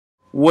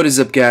What is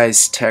up,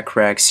 guys?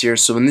 TechRax here.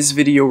 So in this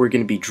video we're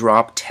going to be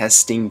drop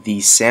testing the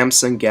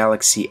Samsung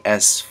Galaxy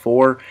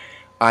S4.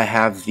 I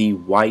have the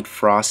White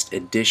Frost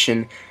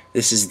edition.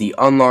 This is the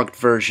unlocked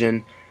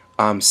version,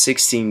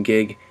 16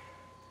 gig,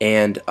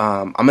 and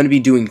I'm going to be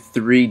doing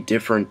 3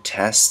 different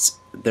tests.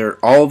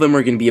 All of them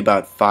are going to be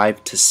about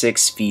 5 to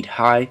 6 feet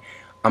high.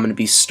 I'm going to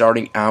be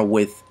starting out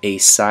with a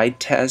side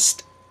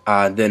test,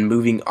 then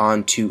moving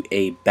on to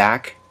a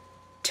back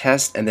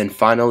test, and then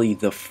finally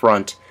the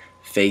front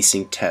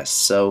facing test.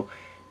 So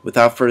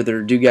without further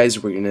ado,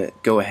 guys, we're gonna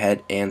go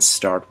ahead and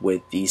start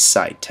with the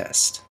side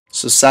test.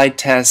 So side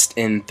test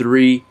in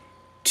 3,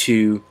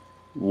 2,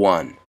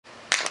 1.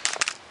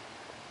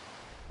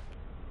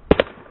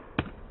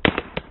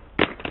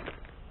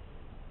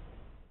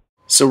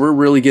 So we're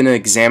really gonna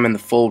examine the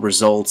full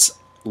results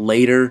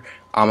later.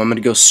 I'm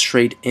gonna go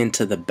straight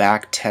into the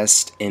back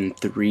test in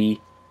 3,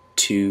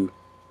 2,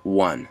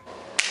 1.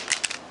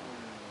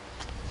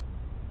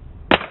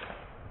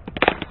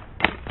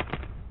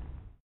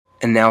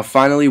 And now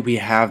finally we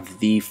have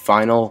the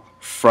final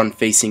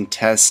front-facing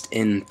test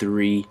in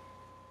 3,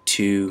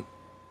 2,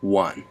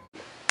 1.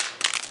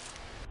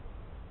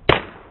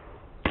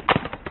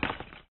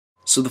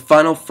 So the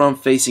final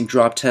front-facing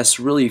drop test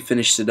really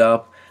finished it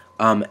up.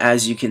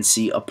 As you can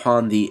see,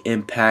 upon the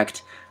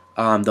impact,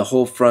 the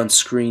whole front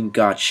screen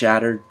got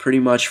shattered pretty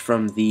much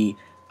from the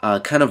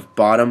kind of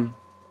bottom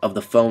of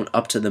the phone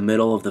up to the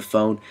middle of the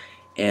phone.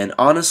 And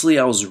honestly,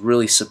 I was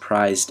really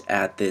surprised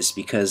at this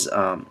because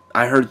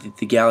I heard that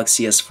the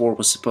Galaxy S4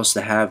 was supposed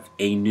to have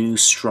a new,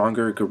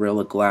 stronger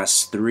Gorilla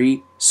Glass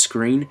 3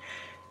 screen.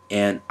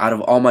 And out of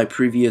all my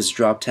previous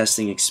drop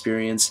testing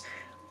experience,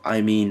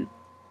 I mean,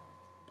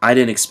 I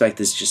didn't expect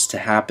this just to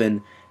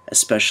happen,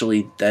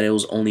 especially that it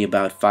was only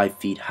about 5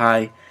 feet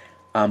high.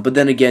 But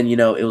then again, you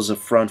know, it was a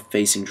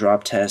front-facing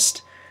drop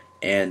test,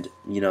 and,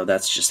 you know,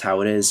 that's just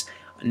how it is.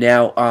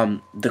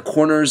 Now, the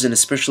corners and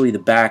especially the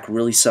back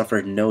really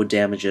suffered no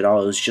damage at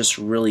all. It was just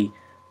really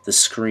the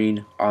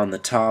screen on the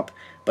top.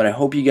 But I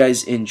hope you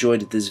guys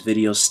enjoyed this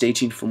video. Stay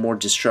tuned for more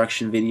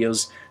destruction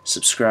videos.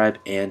 Subscribe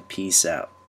and peace out.